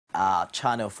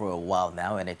channel for a while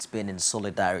now, and it's been in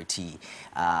solidarity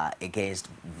against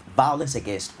violence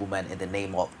against women in the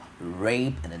name of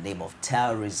rape, in the name of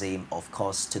terrorism. Of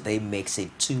course, today makes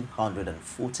it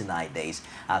 249 days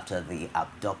after the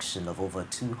abduction of over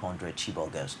 200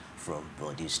 Chibok girls from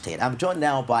Borno State. I'm joined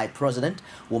now by President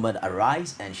Women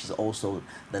Arise, and she's also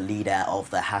the leader of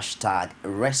the hashtag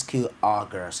Rescue Our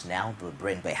Girls Now, the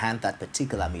brain behind that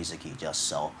particular music you just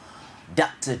saw.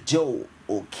 Dr. Joe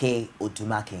OKEI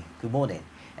ODUMAKIN, good morning,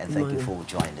 and thank you for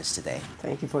joining us today.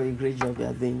 Thank you for a great job you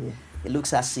are doing here. It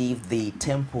looks as if the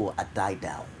tempo had died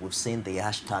down. We've seen the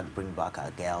hashtag Bring Back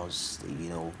Our Girls. You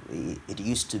know, it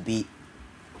used to be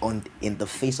in the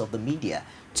face of the media.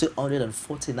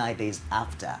 249 days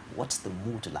after, what's the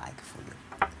mood like for you?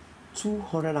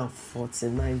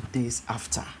 249 days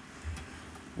after,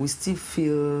 we still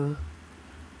feel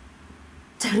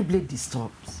terribly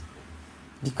disturbed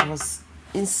because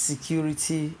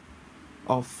insecurity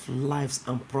of lives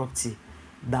and property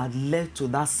that led to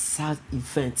that sad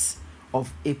event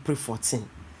of April 14,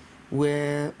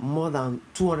 where more than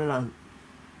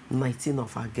 219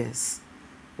 of our guests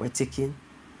were taken.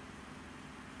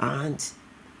 And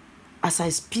as I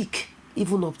speak,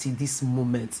 even up to this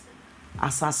moment,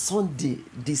 as a Sunday,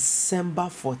 December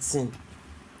 14,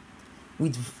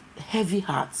 with heavy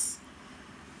hearts,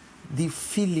 the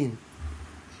feeling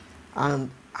and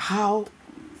how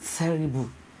terrible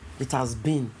it has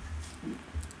been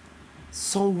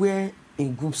somewhere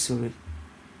in Gumsuri,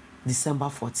 December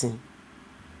 14,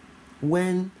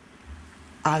 when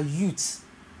our youth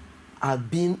had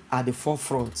been at the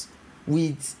forefront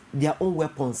with their own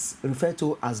weapons, referred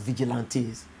to as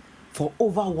vigilantes, for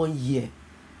over 1 year.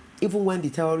 Even when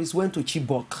the terrorists went to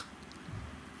Chibok,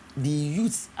 the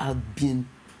youth had been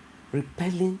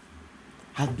repelling,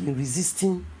 had been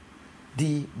resisting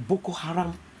the Boko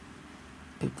Haram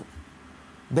people.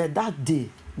 But that day,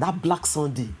 that Black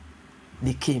Sunday,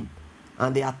 they came,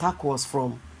 and the attack was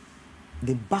from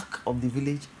the back of the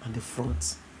village and the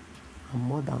front, and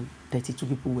more than 32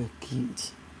 people were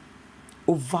killed.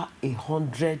 Over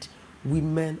 100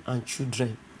 women and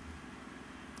children,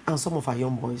 and some of our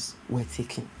young boys were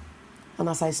taken. And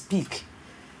as I speak,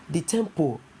 the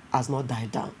tempo has not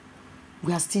died down.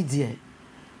 We are still there.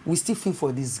 We still feel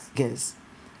for these girls,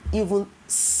 even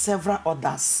several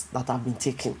others that have been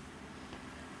taken.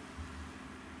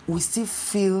 We still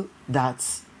feel that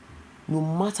no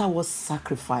matter what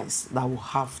sacrifice that we'll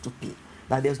have to pay,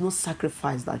 that there's no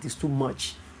sacrifice that is too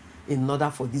much in order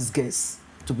for these girls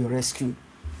to be rescued.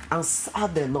 And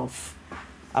sad enough,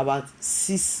 about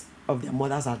 6 of their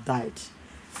mothers have died.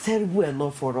 Terrible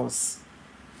enough for us.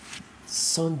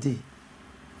 Sunday,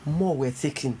 more were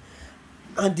taken.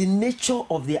 And the nature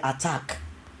of the attack,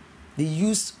 they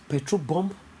used petrol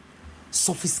bomb,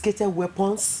 sophisticated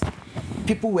weapons.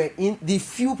 People were in, the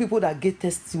few people that gave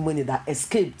testimony that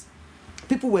escaped,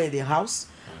 people were in the house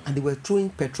and they were throwing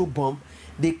petrol bomb.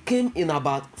 They came in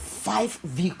about 5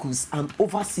 vehicles and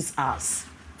over 6 hours.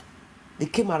 They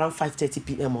came around 5:30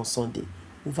 p.m. on Sunday.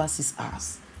 Over 6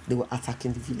 hours, they were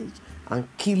attacking the village and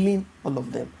killing all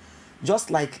of them.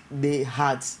 Just like they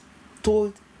had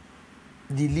told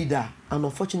the leader, and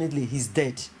unfortunately he's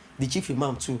dead. The chief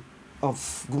imam too of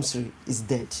Gumsiri is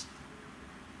dead,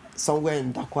 somewhere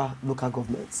in Dakwa local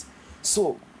government.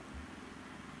 So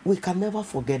we can never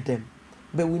forget them,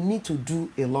 but we need to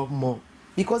do a lot more,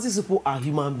 because these people are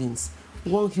human beings.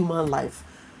 One human life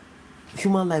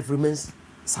remains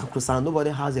sacrosanct. Nobody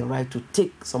has a right to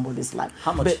take somebody's life.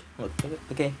 How much?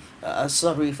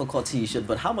 Sorry for cutting you short,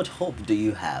 but how much hope do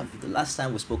you have? The last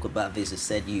time we spoke about this, you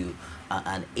said you are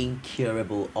an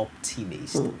incurable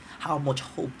optimist. How much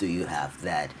hope do you have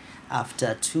that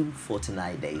after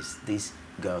 249 days, these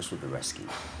girls will be rescued?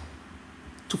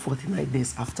 249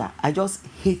 days after, I just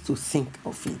hate to think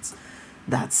of it.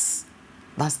 That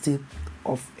state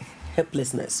of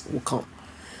helplessness will come.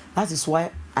 That is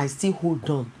why I still hold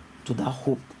on to that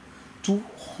hope.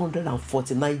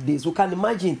 249 days. We can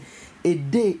imagine a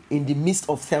day in the midst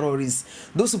of terrorists.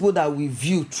 Those people that we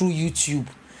view through YouTube,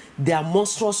 their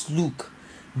monstrous look,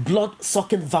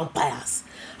 blood-sucking vampires,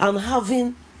 and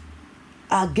having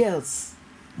our girls,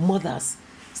 mothers,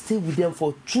 stay with them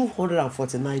for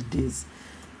 249 days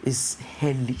is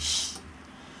hellish.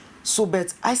 So,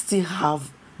 but I still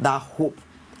have that hope.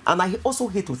 And I also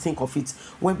hate to think of it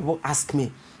when people ask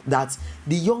me that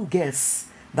the young girls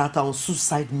that are on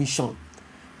suicide mission,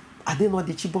 are they not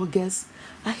the Chibok girls?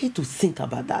 I hate to think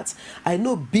about that. I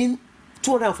know being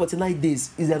 249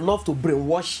 days is enough to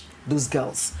brainwash those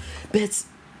girls, but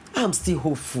I'm still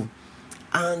hopeful.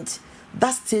 And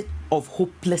that state of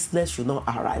hopelessness should not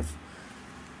arrive.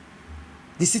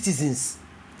 The citizens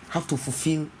have to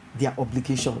fulfill their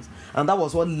obligations. And that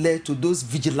was what led to those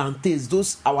vigilantes,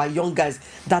 those our young guys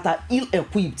that are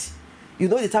ill-equipped. You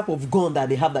know the type of gun that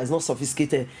they have that is not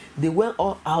sophisticated. They went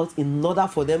all out in order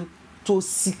for them to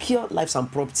secure lives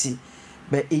and property.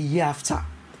 But a year after,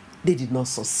 they did not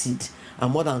succeed.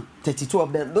 And more than 32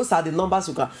 of them, those are the numbers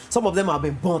you can, some of them have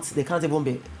been burnt, they can't even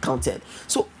be counted.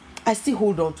 So I still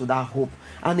hold on to that hope.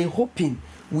 And in hoping,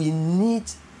 we need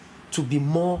to be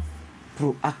more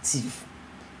proactive.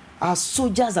 Our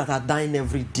soldiers that are dying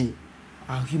every day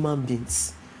are human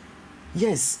beings.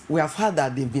 Yes, we have heard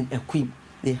that they've been equipped.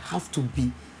 They have to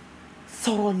be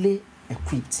thoroughly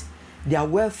equipped. Their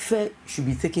welfare should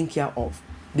be taken care of.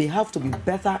 They have to be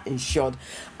better insured.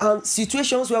 And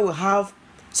situations where we have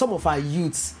some of our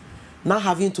youths now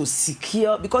having to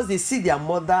secure, because they see their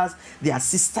mothers, their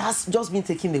sisters just being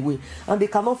taken away, and they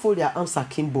cannot fold their arms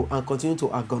akimbo and continue to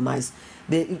organize.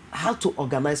 They have to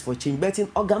organize for change. But in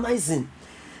organizing,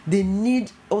 they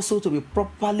need also to be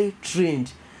properly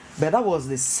trained. But that was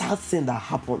the sad thing that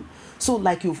happened. So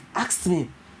like you've asked me,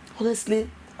 honestly,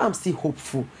 I'm still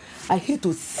hopeful. I hate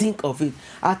to think of it.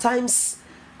 At times,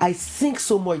 I think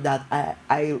so much that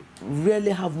I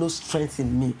really have no strength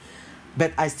in me.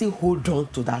 But I still hold on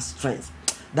to that strength.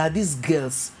 That these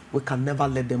girls, we can never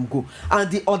let them go.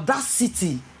 And the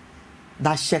audacity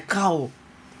that Shekau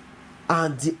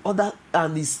and the other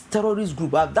and his terrorist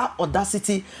group, that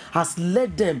audacity has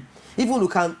led them. Even you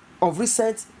can, of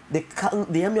recent,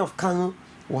 the emir of Kano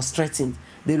was threatened.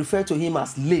 They refer to him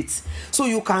as late. So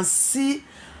you can see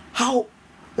how,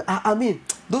 I mean,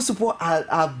 those people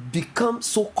have become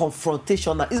so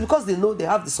confrontational. It's because they know they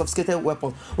have the sophisticated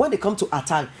weapons. When they come to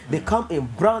attack, they come in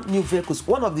brand new vehicles.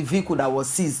 One of the vehicles that was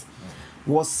seized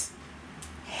was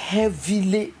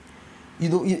heavily,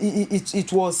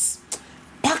 it was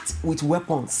packed with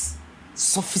weapons.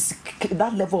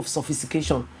 That level of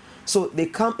sophistication. So they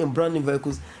come in brand new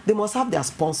vehicles. They must have their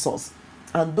sponsors.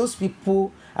 And those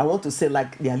people, I want to say,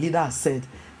 like their leader has said,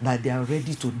 that they are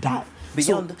ready to die.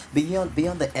 Beyond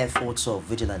the efforts of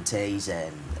vigilantes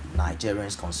and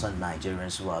Nigerians, concerned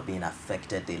Nigerians who are being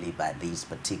affected daily by this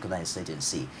particular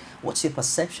insurgency, what's your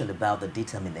perception about the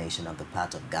determination on the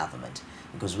part of government?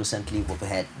 Because recently we've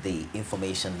had the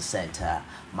Information Center,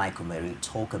 Michael Mary,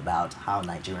 talk about how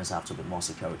Nigerians have to be more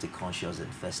security conscious in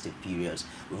festive periods.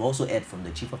 We've also heard from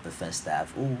the Chief of Defense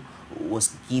Staff, who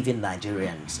was giving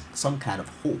Nigerians some kind of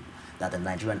hope that the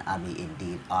Nigerian Army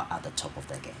indeed are at the top of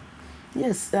their game.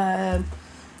 Yes,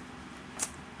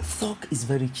 talk is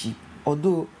very cheap,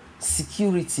 although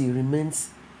security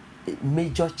remains a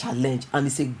major challenge and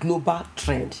it's a global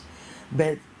trend.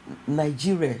 But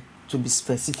Nigeria, to be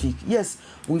specific, yes,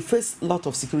 we face a lot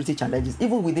of security challenges.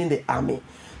 Even within the army,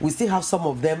 we still have some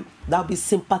of them that will be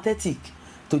sympathetic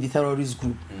to the terrorist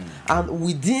group. And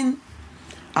within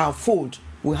our fold,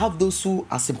 we have those who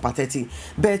are sympathetic.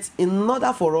 But in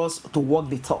order for us to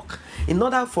walk the talk, in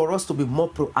order for us to be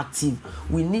more proactive,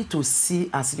 we need to see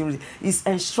our security. It's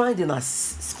enshrined in our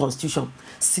constitution.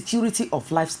 Security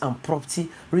of lives and property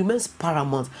remains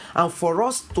paramount. And for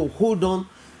us to hold on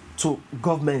to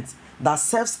government that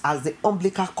serves as the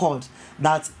umbilical cord,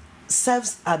 that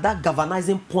serves as that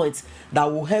galvanizing point that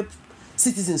will help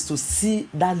citizens to see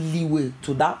that leeway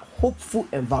to that hopeful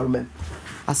environment,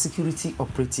 as security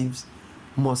operatives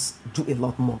must do a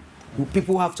lot more.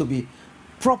 People have to be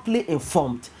properly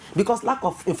informed, because lack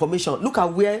of information. Look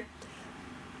at where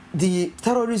the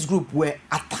terrorist group were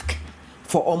attacked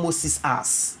for almost 6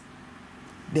 hours.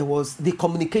 The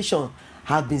communication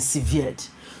had been severed.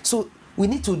 So we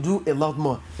need to do a lot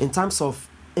more in terms of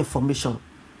information.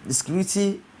 The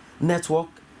security network,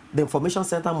 the information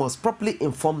center must properly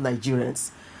inform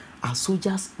Nigerians. Our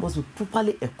soldiers must be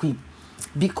properly equipped,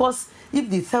 because if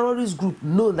the terrorist group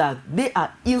know that they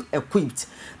are ill-equipped,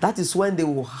 that is when they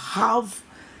will have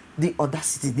the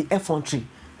audacity, the effrontery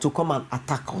to come and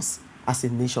attack us as a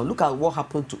nation. Look at what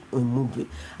happened to Mumbai.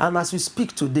 And as we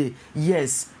speak today,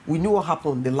 yes, we knew what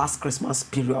happened the last Christmas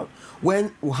period.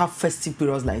 When we have festive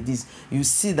periods like this, you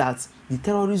see that the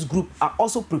terrorist group are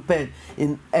also prepared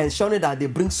in ensuring that they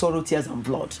bring sorrow, tears, and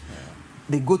blood.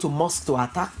 They go to mosques to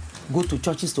attack, go to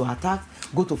churches to attack,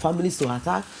 go to families to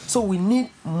attack. So we need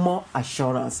more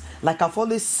assurance. Like I've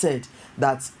always said,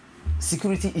 that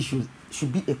security issues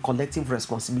should be a collective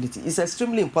responsibility. It's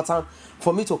extremely important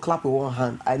for me to clap with one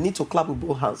hand. I need to clap with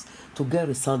both hands to get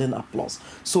resounding applause.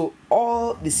 So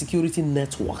all the security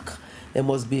network, there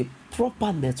must be proper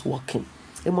networking.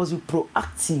 It must be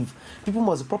proactive. People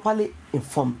must be properly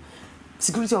informed.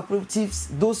 Security operatives,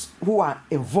 those who are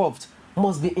involved,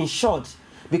 must be insured,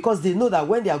 because they know that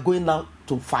when they are going out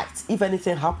to fight, if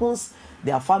anything happens,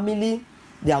 their family,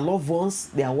 their loved ones,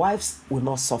 their wives will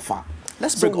not suffer.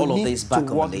 Let's So bring we all of need this to back on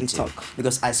the walk the native, talk.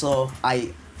 because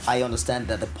I understand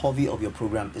that the purview of your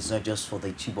program is not just for the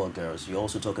Chibok girls. You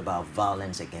also talk about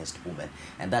violence against women,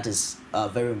 and that is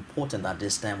very important at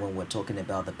this time when we're talking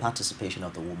about the participation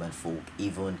of the women folk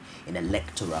even in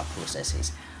electoral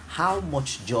processes. How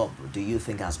much job do you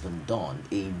think has been done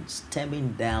in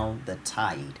stemming down the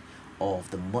tide of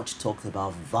the much talked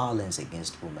about violence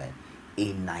against women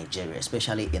in Nigeria,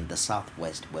 especially in the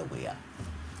southwest where we are?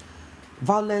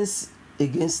 Violence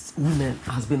against women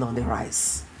has been on the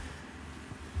rise.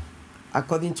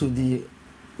 According to the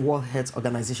World Health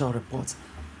Organization report,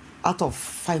 out of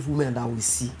 5 women that we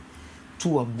see,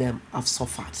 2 of them have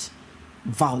suffered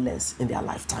violence in their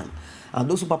lifetime. And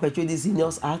those who perpetrate these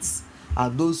heinous acts are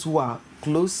those who are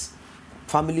close,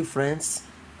 family, friends,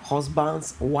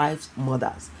 husbands, wives,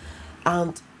 mothers.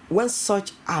 And when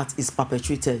such act is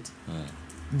perpetrated,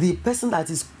 the person that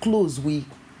is close will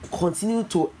continue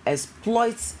to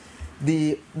exploit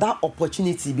that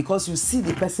opportunity, because you see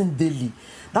the person daily.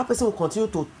 That person will continue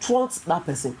to taunt that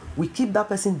person, will keep that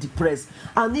person depressed.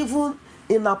 And even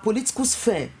in our political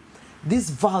sphere,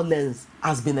 this violence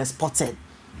has been exported.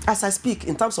 As I speak,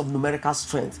 in terms of numerical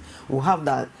strength, we have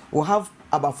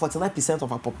about 49%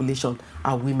 of our population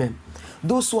are women.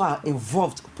 Those who are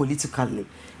involved politically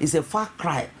is a far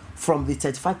cry from the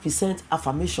 35%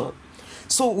 affirmation.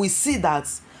 So we see that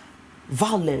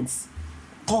violence,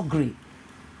 thuggery,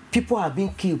 people are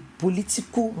being killed,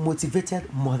 political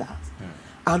motivated murders.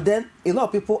 And then a lot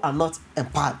of people are not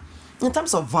empowered. In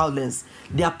terms of violence,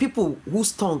 there are people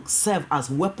whose tongue serve as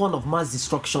weapon of mass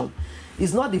destruction.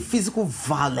 It's not the physical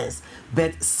violence,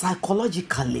 but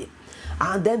psychologically.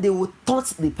 And then they will taunt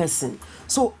the person.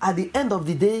 So at the end of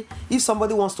the day, if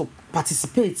somebody wants to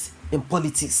participate in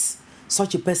politics,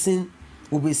 such a person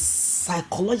will be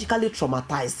psychologically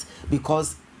traumatized,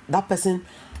 because that person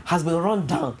has been run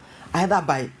down either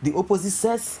by the opposite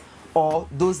sex or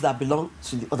those that belong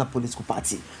to the other political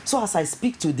party. So as I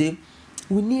speak today,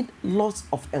 we need lots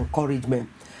of encouragement.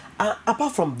 And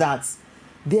apart from that,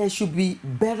 there should be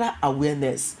better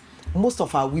awareness. Most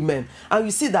of our women, and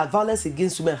you see that violence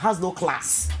against women has no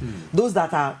class. Those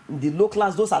that are in the low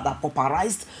class, those that are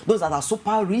pauperized, those that are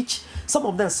super rich, some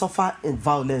of them suffer in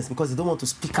violence because they don't want to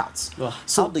speak out. Well,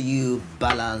 So how do you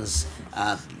balance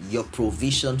your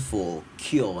provision for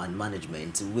cure and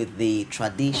management with the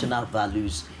traditional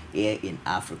values here in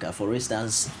Africa? For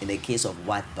instance, in the case of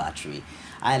white battery,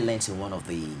 I learned in one of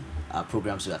the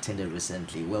programs we attended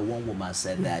recently, where one woman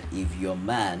said that if your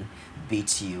man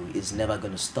beats you, it's never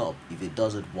going to stop. If he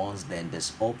does it once, then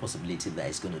there's all possibility that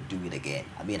he's going to do it again.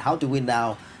 I mean, how do we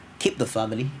now keep the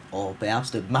family or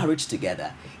perhaps the marriage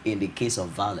together in the case of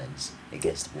violence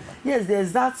against women? yes,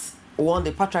 there's that one,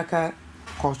 the patriarchal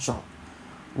culture.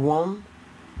 One,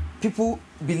 people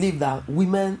believe that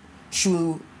women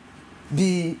should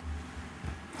be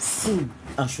seen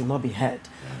and should not be heard.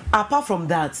 Apart from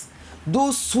that,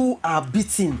 those who are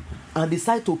beaten and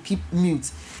decide to keep mute,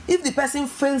 if the person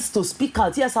fails to speak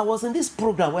out, yes, I was in this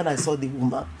program when I saw the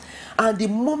woman, and the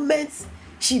moment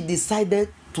she decided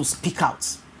to speak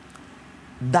out,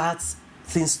 that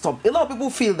thing stopped. A lot of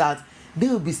people feel that they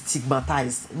will be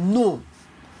stigmatized. No.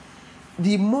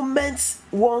 The moment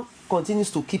one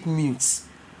continues to keep mute,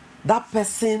 that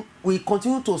person will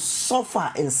continue to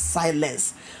suffer in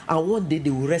silence, and one day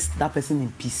they will rest that person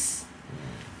in peace.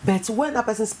 But when that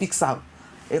person speaks out,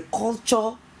 a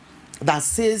culture that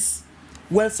says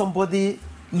when somebody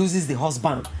loses the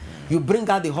husband, you bring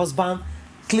out the husband,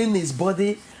 clean his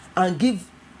body, and give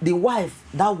the wife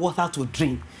that water to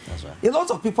drink. That's right. A lot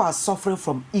of people are suffering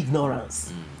from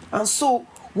ignorance. And so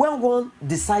when one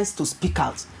decides to speak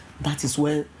out, that is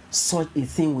when such a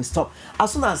thing will stop.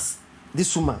 As soon as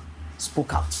this woman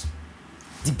spoke out,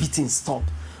 the beating stopped.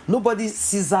 Nobody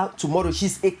sees her tomorrow.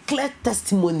 She's a clear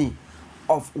testimony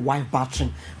of wife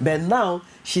battering. But now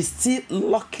she's still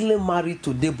luckily married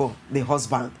to Debo, the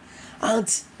husband. And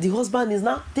the husband is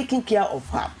now taking care of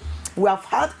her. We have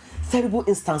had terrible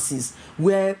instances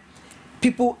where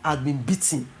people had been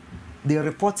beaten. They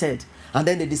reported, and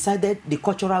then they decided the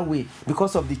cultural way,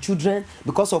 because of the children,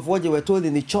 because of what they were told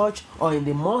in the church or in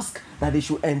the mosque, that they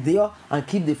should endure and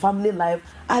keep the family life.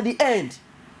 At the end,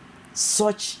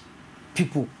 such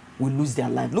people will lose their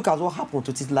life. Look at what happened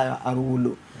to Titilayo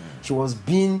Arowolo. She was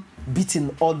being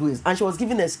beaten always, and she was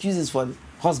giving excuses for the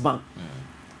husband.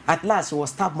 At last, she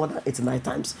was stabbed more than 89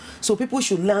 times. So people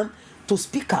should learn to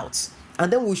speak out.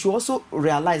 And then we should also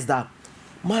realize that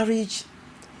marriage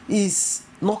is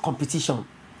not competition,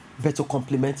 but to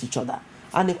complement each other.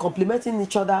 And in complementing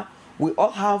each other, we all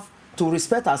have to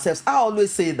respect ourselves. I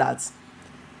always say that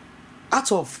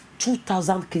out of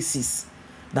 2,000 cases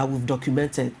that we've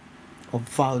documented of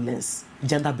violence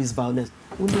gender-based violence,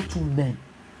 only 2 men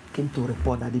came to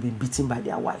report that they've been beaten by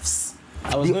their wives.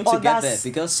 I was going to get there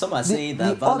because some are saying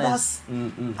that violence.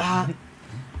 The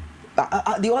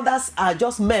others are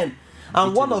just men.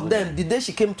 And one of them, the day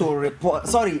she came to report,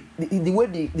 sorry, the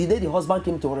day the husband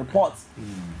came to report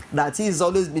that he's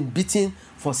always been beaten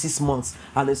for 6 months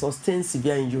and he sustained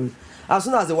severe injury. As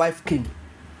soon as the wife came,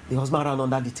 the husband ran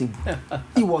under the table.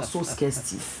 He was so scared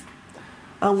stiff.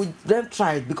 And we then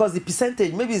tried, because the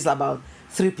percentage, maybe it's about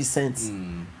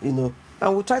 3%, you know,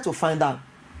 and we tried to find out,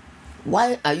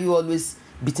 why are you always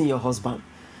beating your husband?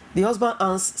 The husband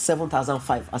earns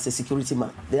 7,500 as a security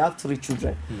man. They have 3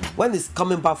 children. When he's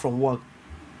coming back from work,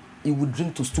 he would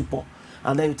drink to stupor.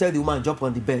 And then you tell the woman, jump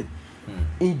on the bed.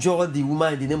 Injure the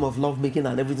woman in the name of lovemaking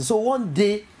and everything. So one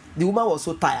day, the woman was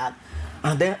so tired,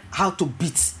 and then how to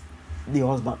beat the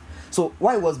husband. So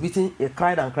while he was beating, he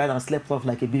cried and slept off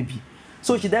like a baby.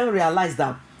 So she then realized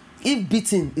that if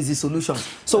beating is the solution,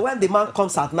 so when the man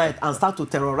comes at night and start to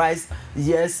terrorize,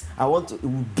 yes, I want to, he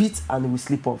will beat and he will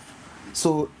sleep off.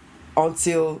 So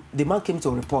until the man came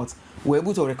to report, we were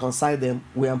able to reconcile them.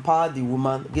 We empowered the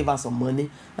woman, gave her some money,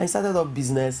 and he started up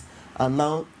business. And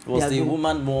now was the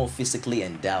woman more physically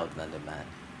endowed than the man?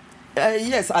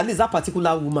 Yes, at least that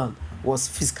particular woman was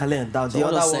physically endowed. So the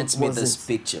what other sent one me this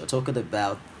picture, talking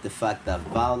about the fact that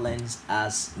violence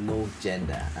has no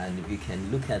gender, and if you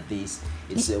can look at this,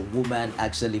 it's a woman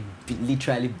actually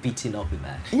literally beating up a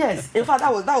man. Yes, in fact,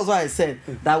 that was why I said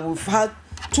that we've had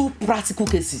 2 practical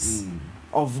cases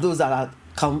of those that have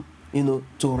come, you know,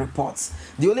 to reports.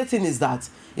 The only thing is that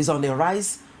it's on the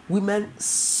rise. Women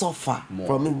suffer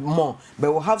from it more,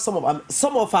 but we'll have some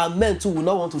of our men too will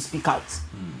not want to speak out.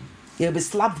 They'll be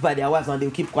slapped by their wives and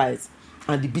they'll keep quiet,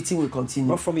 and the beating will continue.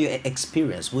 But from your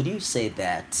experience, would you say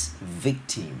that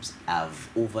victims have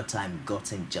over time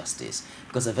gotten justice?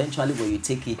 Because eventually when you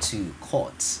take it to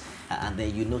court, and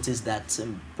then you notice that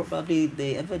probably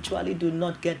they eventually do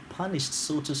not get punished,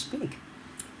 so to speak.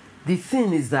 The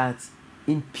thing is that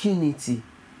impunity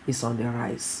is on the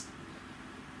rise,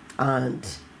 and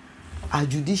our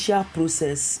judicial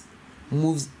process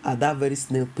moves at that very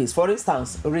snail pace. For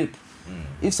instance, rape.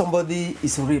 If somebody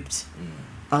is raped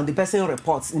and the person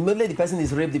reports, immediately the person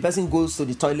is raped, the person goes to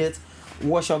the toilet,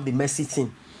 wash up the messy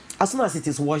thing. As soon as it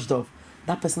is washed off,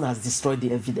 that person has destroyed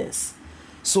the evidence.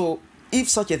 So if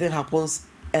such a thing happens,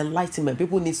 enlightenment,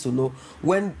 people need to know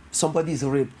when somebody is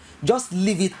raped, just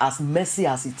leave it as messy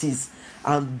as it is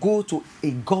and go to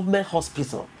a government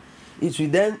hospital. It will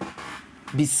then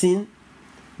be seen,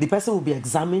 the person will be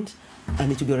examined,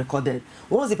 and it will be recorded.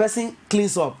 Once the person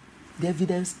cleans up, the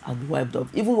evidence has been wiped off.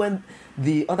 Even when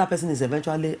the other person is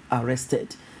eventually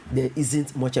arrested, there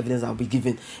isn't much evidence that will be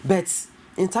given. But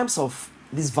in terms of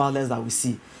this violence that we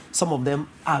see, some of them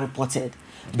are reported.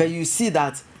 But you see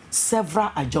that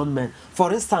several adjournment.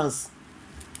 For instance,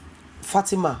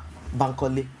 Fatima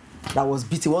Bankole, that was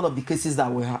beaten, one of the cases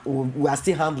that we are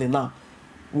still handling now.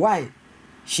 Why?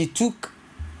 She took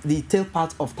the tail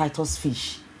part of Titus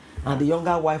fish, and the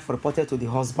younger wife reported to the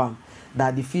husband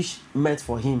that the fish meant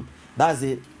for him, that's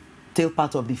the tail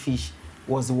part of the fish,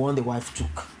 was the one the wife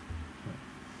took.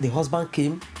 The husband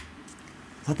came,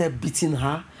 started beating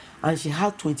her, and she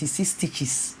had 26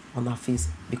 stitches on her face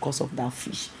because of that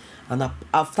fish. And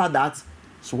after that,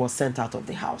 she was sent out of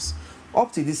the house.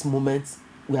 Up to this moment,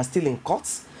 we are still in court.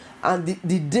 And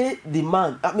the day the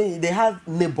man, they had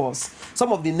neighbors.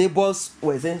 Some of the neighbors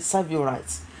were saying, serve your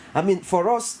rights. For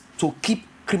us to keep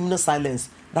criminal silence,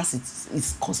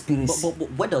 it's conspiracy.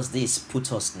 But where does this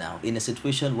put us now? In a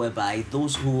situation whereby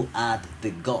those who had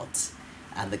the guts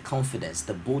and the confidence,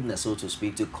 the boldness, so to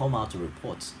speak, to come out to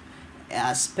report,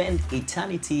 spend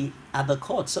eternity at the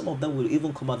court. Some of them will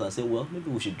even come out and say, well,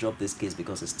 maybe we should drop this case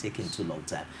because it's taking too long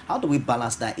time. How do we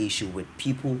balance that issue with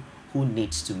people who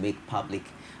need to make public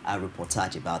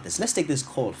reportage about this? Let's take this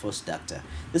call first, Doctor.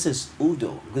 This is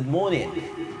Udo. Good morning.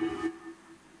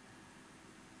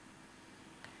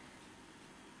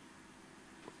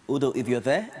 Udo, if you're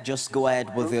there, just go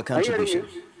ahead with your contribution.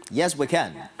 Yes, we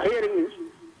can. Are you hearing me?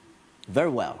 Very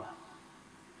well.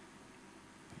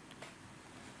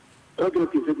 Okay,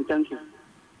 thank you.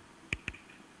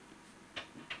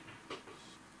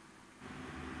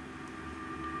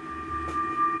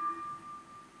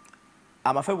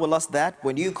 I'm afraid we lost that.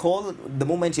 When you call, the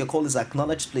moment your call is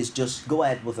acknowledged, please just go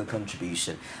ahead with a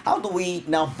contribution. How do we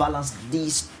now balance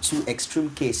these 2 extreme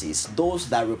cases? Those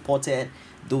that reported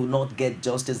do not get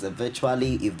justice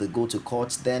eventually if they go to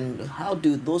court. Then how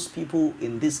do those people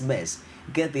in this mess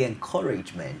get the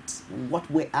encouragement? What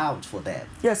way out for them?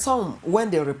 Yeah, some, when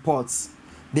they report,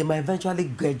 they might eventually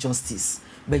get justice.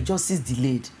 But justice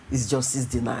delayed is justice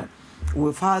denied.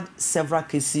 We've had several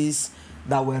cases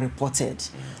that were reported.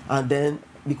 And then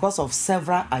because of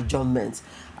several adjournments,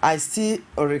 I still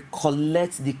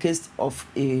recollect the case of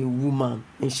a woman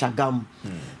in Shagamu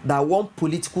that one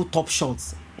political top shot,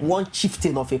 one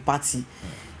chieftain of a party,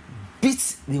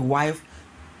 beat the wife,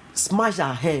 smashed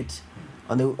her head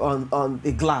on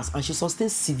the glass, and she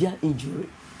sustained severe injury.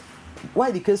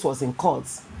 While the case was in court,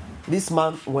 this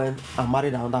man went and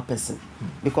married another person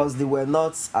because they were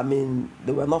not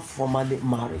formally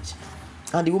married.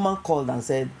 And the woman called and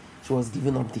said she was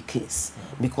giving up the case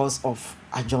because of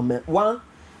adjournment. One,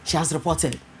 she has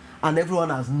reported, and everyone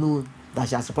has known that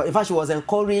she has reported. In fact, she was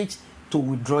encouraged to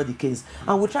withdraw the case.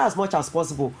 And we try as much as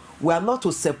possible. We are not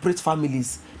to separate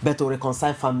families, but to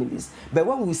reconcile families. But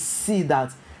when we see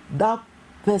that that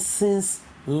person's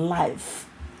life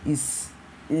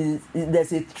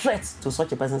there's a threat to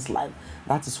such a person's life,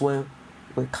 that is when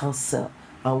we counsel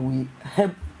and we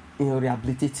help in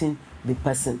rehabilitating the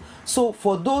person. So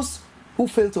for those who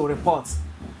fail to report,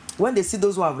 when they see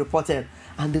those who have reported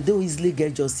and they don't easily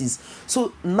get justice,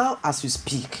 so now as we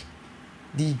speak,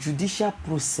 the judicial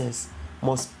process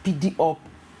must speed up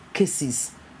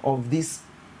cases of this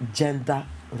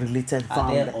gender-related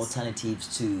violence. Are there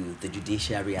alternatives to the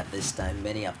judiciary at this time?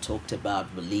 Many have talked about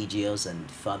religious and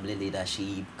family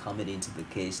leadership coming into the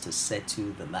case to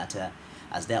settle the matter.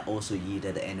 Has that also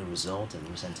yielded any result in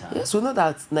recent times? Yes, we know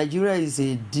that Nigeria is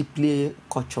a deeply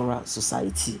cultural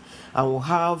society, and we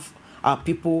have our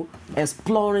people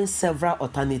exploring several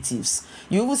alternatives.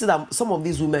 You even see that some of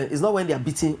these women, it's not when they are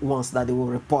beaten once that they will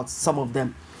report. Some of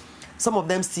them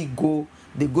still go.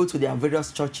 They go to their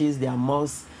various churches, their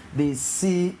mosques. They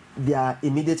see their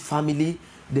immediate family.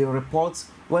 They report.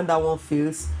 When that one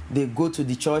fails, they go to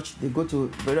the church. They go to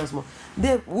various.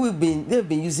 They've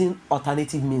been using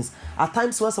alternative means. At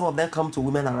times, when some of them come to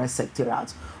women and rights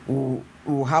secretariat,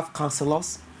 we'll have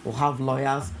counselors, we'll have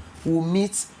lawyers, we'll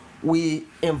meet. We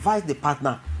invite the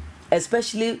partner,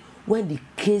 especially when the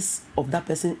case of that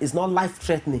person is not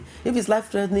life-threatening. If it's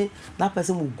life-threatening, that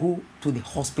person will go to the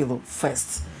hospital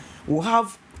first. We'll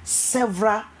have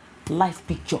several life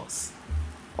pictures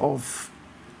of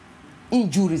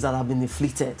injuries that have been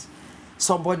inflicted.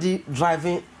 Somebody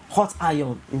driving hot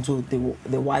iron into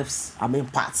the wife's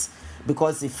parts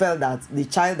because he felt that the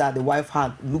child that the wife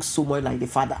had looked so much like the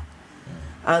father,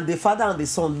 and the father and the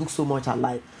son look so much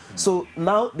alike. So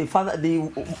now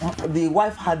the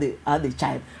wife had a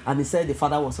child, and he said the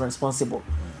father was responsible.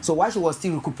 So while she was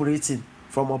still recuperating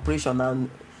from operation, and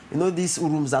these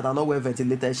rooms that are not well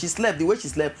ventilated, she slept. The way she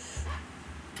slept,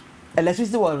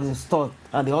 electricity was installed,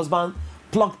 and the husband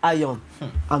plugged iron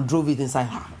and drove it inside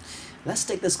her. Let's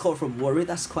take this call from Warri.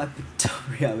 That's quite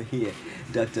pictorial here,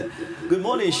 Doctor. Good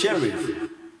morning, Sheriff.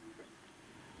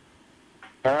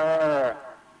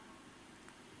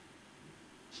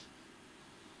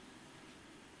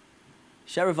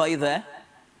 Sheriff, are you there?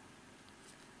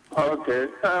 Okay.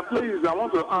 Please, I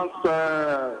want to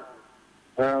answer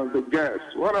the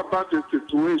guest. What about the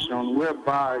situation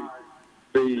whereby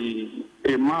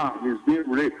a man is being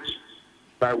raped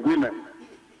by women?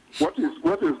 What is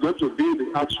going to be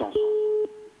the action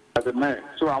by the man?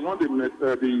 So I want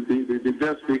the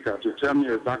guest speaker to tell me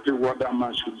exactly what that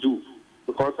man should do,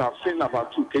 because I've seen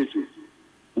about 2 cases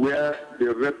where they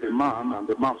raped a man and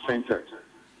the man fainted.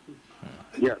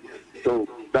 Yeah. So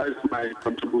that is my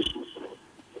contribution.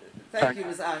 Thank you,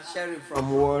 Mr. Sheriff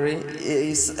from Warri.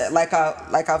 It's like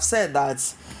I've said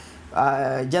that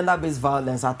gender-based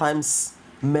violence at times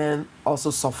men also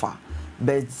suffer,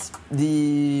 but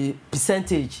the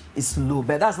percentage is low.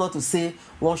 But that's not to say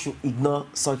one should ignore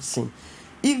such thing.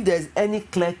 If there's any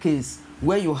clear case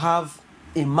where you have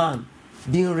a man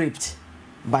being raped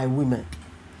by women,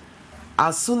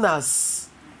 as soon as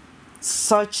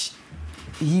such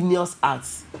heinous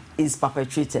acts is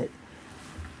perpetrated,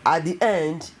 at the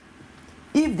end,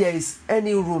 if there is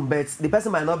any room, but the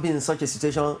person might not be in such a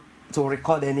situation to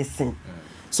record anything.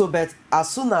 So, but as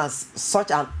soon as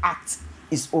such an act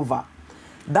is over,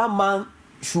 that man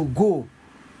should go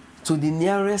to the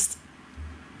nearest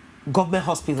government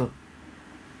hospital,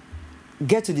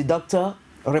 get to the doctor,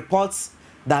 reports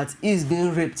that he is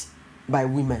being raped by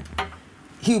women.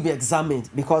 He will be examined,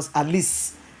 because at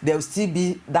least there will still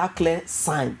be that clear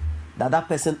sign that that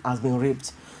person has been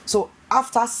raped. So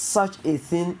after such a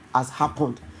thing has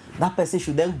happened, that person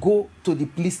should then go to the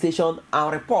police station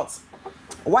and report.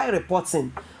 While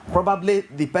reporting, probably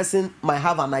the person might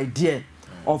have an idea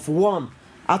of one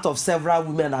out of several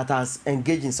women that has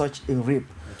engaged in such a rape.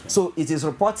 Okay. So it is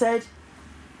reported,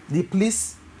 the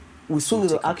police will soon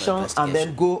go to action and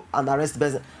then go and arrest the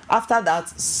person. After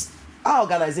that, our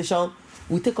organization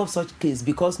will take up such case,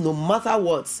 because no matter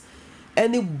what,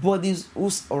 Anybody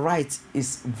whose right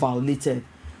is violated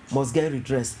must get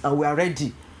redressed, and we are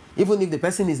ready, even if the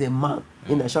person is a man,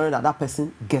 in ensuring that that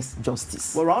person gets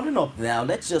justice. Well, rounding up now,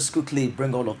 let's just quickly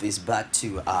bring all of this back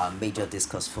to our major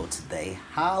discuss for today.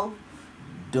 How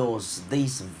does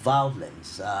this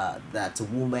violence that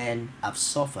women have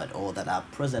suffered or that are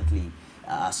presently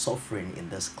suffering in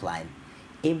this climb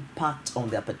impact on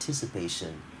their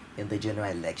participation in the general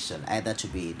election, either to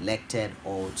be elected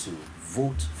or to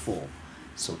vote for,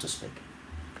 so to speak?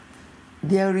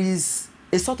 There is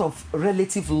a sort of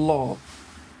relative law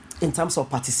in terms of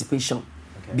participation,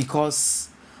 because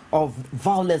of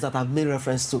violence that I've made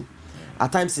reference to.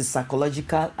 At times it's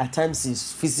psychological, at times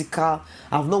it's physical.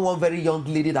 I've known one very young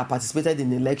lady that participated in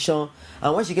the election,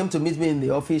 and when she came to meet me in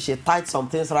the office, she tied some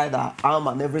things right her arm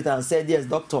and everything and said, yes,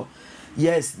 doctor,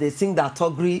 yes, they think that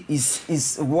Togri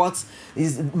is what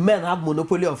is, men have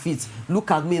monopoly of it.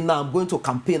 Look at me now, I'm going to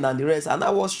campaign and the rest. And I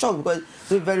was shocked because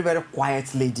she's a very, very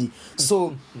quiet lady.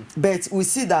 So, but we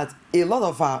see that a lot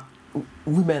of our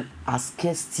women are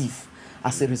scared stiff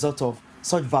as a result of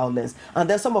such violence. And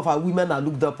then some of our women are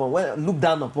looked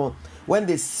down upon when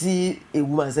they see a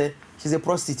woman and say, she's a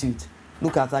prostitute.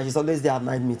 Look at her, she's always there at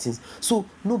night meetings. So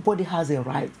nobody has a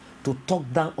right to talk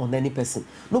down on any person.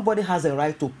 Nobody has a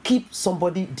right to keep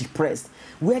somebody depressed.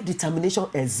 Where determination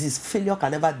exists, failure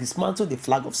can never dismantle the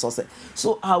flag of success.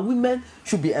 So our women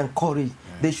should be encouraged.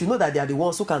 They should know that they are the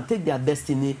ones who can take their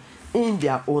destiny in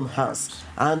their own hands.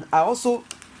 And I also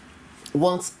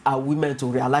want our women to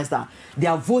realize that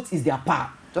their vote is their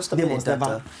power. Just a minute,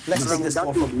 Doctor. Let's take this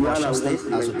one from Russian State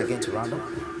as we begin to round up.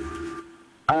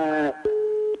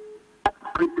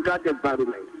 Critical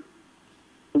environment.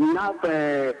 We have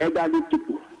elderly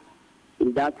people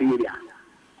in that area.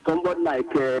 Somebody like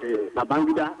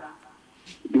Babangida,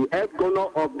 the ex-governor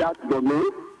of that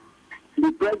domain,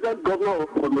 the present governor of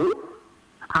Borno,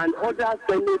 and other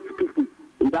Senate people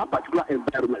in that particular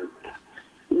environment.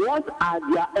 What are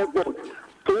their efforts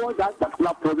towards that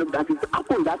particular problem that is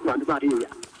happening in that particular area?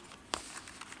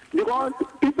 Because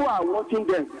people are watching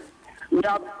them. We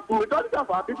have majority of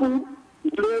our people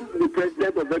blame the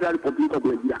president of the Federal Republic of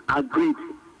Nigeria. Agreed,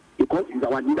 because he's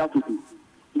our leader to do.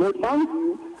 But mind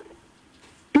you,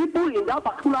 people in that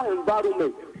particular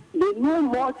environment, they know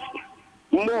much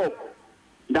more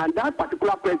than that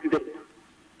particular president,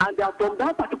 and they are from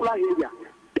that particular area.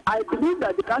 I believe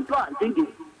that the country are thinking.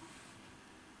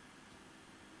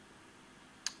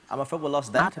 I'm afraid we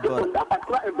lost that, but that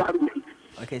particular environment.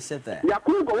 Okay, sit there. They are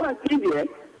going to go and see there.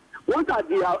 What are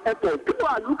their efforts? People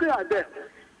are looking at them.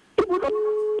 People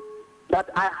don't. That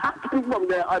I have people from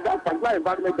that particular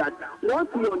environment that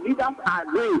what your leaders are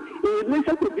doing in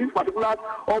relation to this particular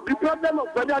of the problem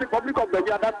of Federal Republic of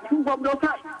Nigeria that people from your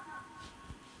side.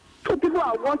 So people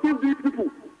are watching these people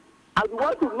and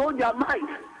want to know their mind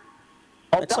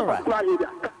of It's that all right. particular area.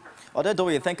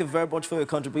 Odedoye, thank you very much for your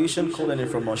contribution. Calling in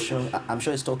from Oshun. I'm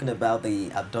sure it's talking about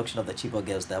the abduction of the Chibok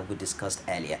girls that we discussed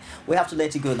earlier. We have to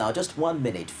let you go now. Just 1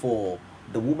 minute for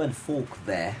the women folk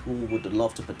there who would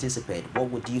love to participate. What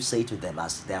would you say to them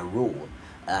as their role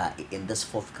in this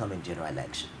forthcoming general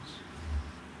elections?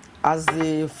 As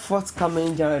the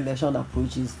forthcoming general election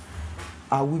approaches,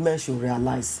 our women should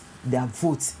realize their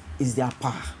vote is their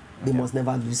power. They must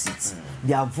never lose it.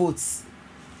 Their vote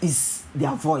is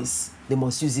their voice. They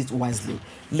must use it wisely.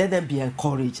 Let them be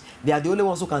encouraged. They are the only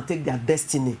ones who can take their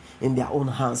destiny in their own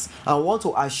hands. I want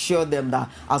to assure them that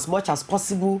as much as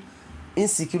possible,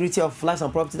 insecurity of lives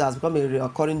and property that has become a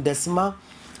recurring decimal,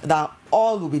 that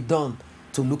all will be done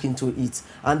to look into it.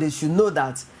 And they should know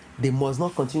that they must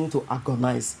not continue to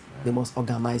agonize. They must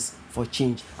organize for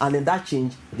change. And in that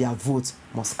change, their vote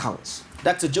must count.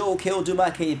 Dr. Joe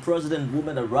ODUMAKIN, President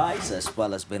Women Arise, as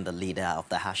well as being the leader of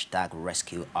the hashtag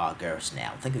Rescue Our Girls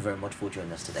Now. Thank you very much for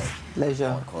joining us today. Pleasure.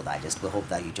 On Call Digest. We hope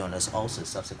that you join us also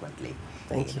subsequently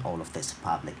Thank you. all of this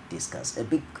public discuss. A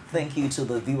big thank you to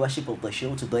the viewership of the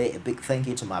show today. A big thank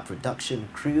you to my production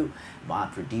crew, my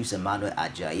producer Manuel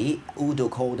Ajayi. Udo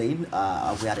called in.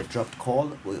 We had a dropped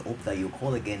call. We hope that you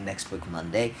call again next week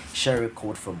Monday. Sherry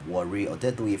called from Warri,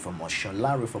 Odedoye from Oshun,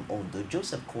 Larry from Ondo,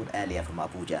 Joseph called earlier from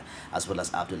Abuja, as well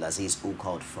as Abdulaziz who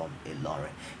called from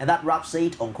Ilorin. And that wraps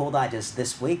it on Call Digest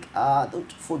this week.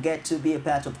 Don't forget to be a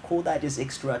part of Call Digest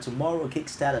Extra tomorrow.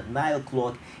 Kickstart at 9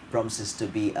 o'clock. Promises to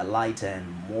be a lighter and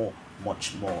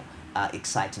much more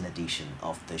exciting edition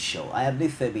of the show. I am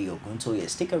Nifebi Oguntoye.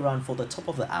 Stick around for the top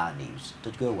of the hour news.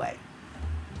 Don't go away.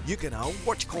 You can now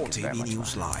watch Call Thank you very TV much,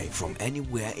 News live from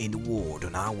anywhere in the world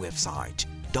on our website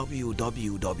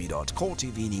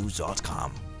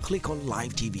www.calltvnews.com. Click on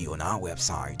Live TV on our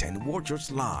website and watch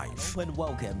us live. And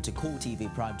welcome to Call TV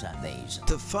Primetime News.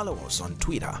 To follow us on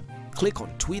Twitter, click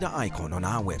on Twitter icon on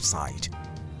our website.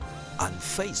 And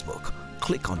Facebook,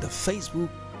 click on the Facebook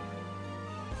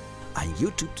and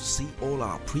YouTube to see all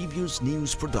our previous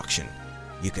news production.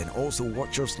 You can also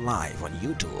watch us live on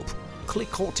YouTube.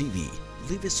 Click Core TV,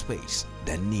 leave a space,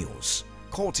 then news.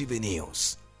 Core TV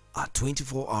News, a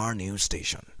 24-hour news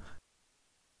station.